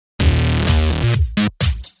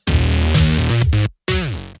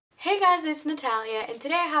guys, it's Natalia, and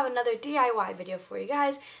today I have another DIY video for you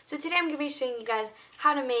guys. So today I'm going to be showing you guys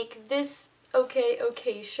how to make this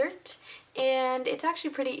okay shirt, and it's actually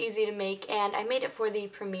pretty easy to make, and I made it for the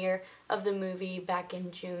premiere of the movie back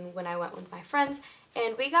in June when I went with my friends,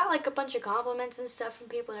 and we got like a bunch of compliments and stuff from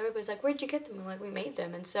people, and everybody's like, where'd you get them? And we're like, we made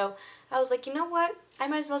them. And so I was like, you know what, I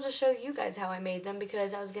might as well just show you guys how I made them,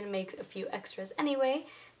 because I was going to make a few extras anyway.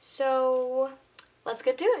 So let's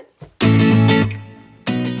get to it.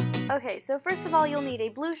 Okay, so first of all, you'll need a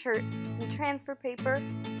blue shirt, some transfer paper,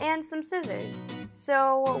 and some scissors.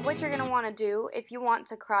 So what you're going to want to do, if you want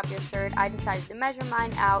to crop your shirt, I decided to measure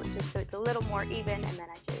mine out just so it's a little more even, and then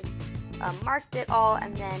I just marked it all,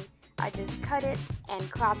 and then I just cut it and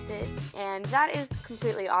cropped it, and that is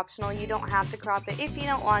completely optional. You don't have to crop it if you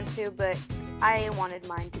don't want to, but I wanted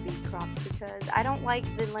mine to be cropped because I don't like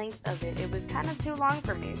the length of it. It was kind of too long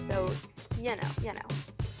for me, so you know.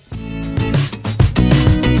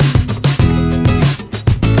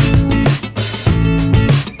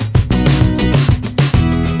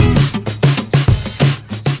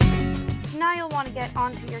 Get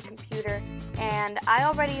onto your computer, and I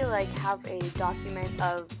already have a document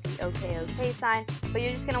of the okay sign, but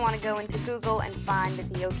you're just going to want to go into Google and find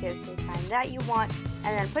the okay sign that you want,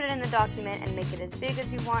 and then put it in the document and make it as big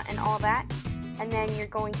as you want and all that. And then you're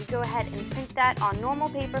going to go ahead and print that on normal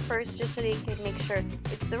paper first, just so that you can make sure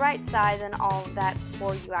it's the right size and all of that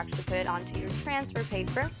before you actually put it onto your transfer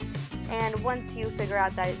paper. And once you figure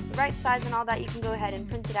out that it's the right size and all that, you can go ahead and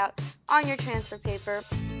print it out on your transfer paper.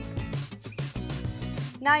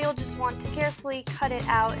 Now you'll just want to carefully cut it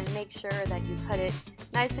out and make sure that you cut it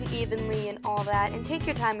nice and evenly and all that. And take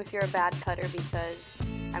your time if you're a bad cutter, because,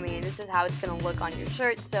 I mean, this is how it's going to look on your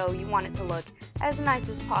shirt, so you want it to look as nice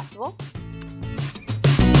as possible.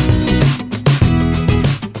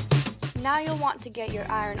 Now you'll want to get your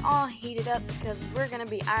iron all heated up, because we're going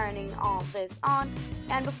to be ironing all this on.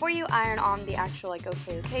 And before you iron on the actual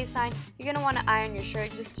okay sign, you're going to want to iron your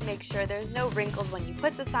shirt just to make sure there's no wrinkles when you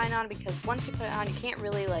put the sign on, because once you put it on, you can't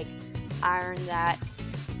really iron that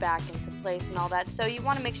back into place and all that. So you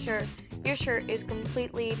want to make sure your shirt is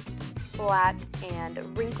completely flat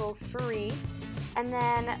and wrinkle free. And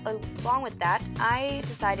then along with that, I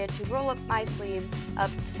decided to roll up my sleeve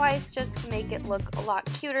up twice just to make it look a lot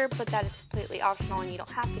cuter, but that is completely optional and you don't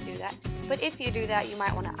have to do that. But if you do that, you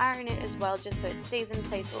might want to iron it as well, just so it stays in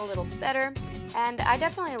place a little better. And I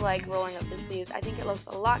definitely like rolling up the sleeves. I think it looks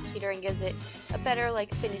a lot cuter and gives it a better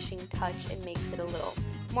finishing touch and makes it a little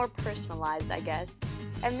more personalized, I guess.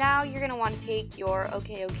 And now you're going to want to take your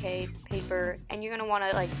okay paper, and you're going to want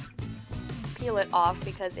to peel it off,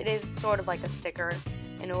 because it is sort of like a sticker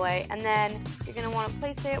in a way. And then you're going to want to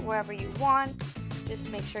place it wherever you want.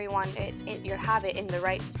 Just make sure you have it in the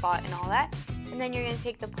right spot and all that. And then you're going to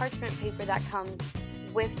take the parchment paper that comes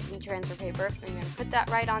with the transfer paper, and you're going to put that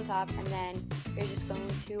right on top, and then you're just going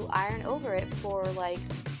to iron over it for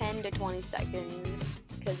 10 to 20 seconds,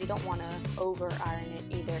 because you don't want to over iron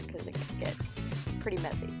it either, because it can get pretty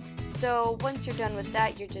messy. So once you're done with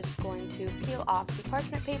that, you're just going to peel off the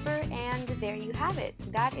parchment paper, and there you have it.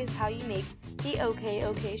 That is how you make the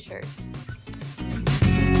okay shirt.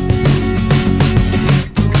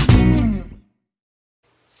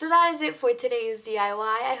 So that is it for today's DIY.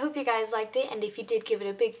 I hope you guys liked it, and if you did, give it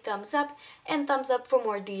a big thumbs up, and thumbs up for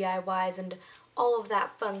more DIYs and all of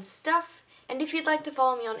that fun stuff. And if you'd like to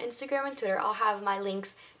follow me on Instagram and Twitter, I'll have my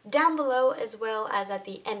links down below as well as at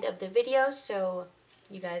the end of the video, so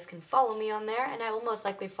you guys can follow me on there, and I will most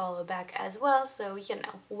likely follow back as well, so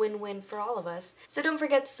win-win for all of us. So don't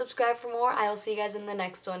forget to subscribe for more. I will see you guys in the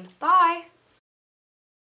next one. Bye!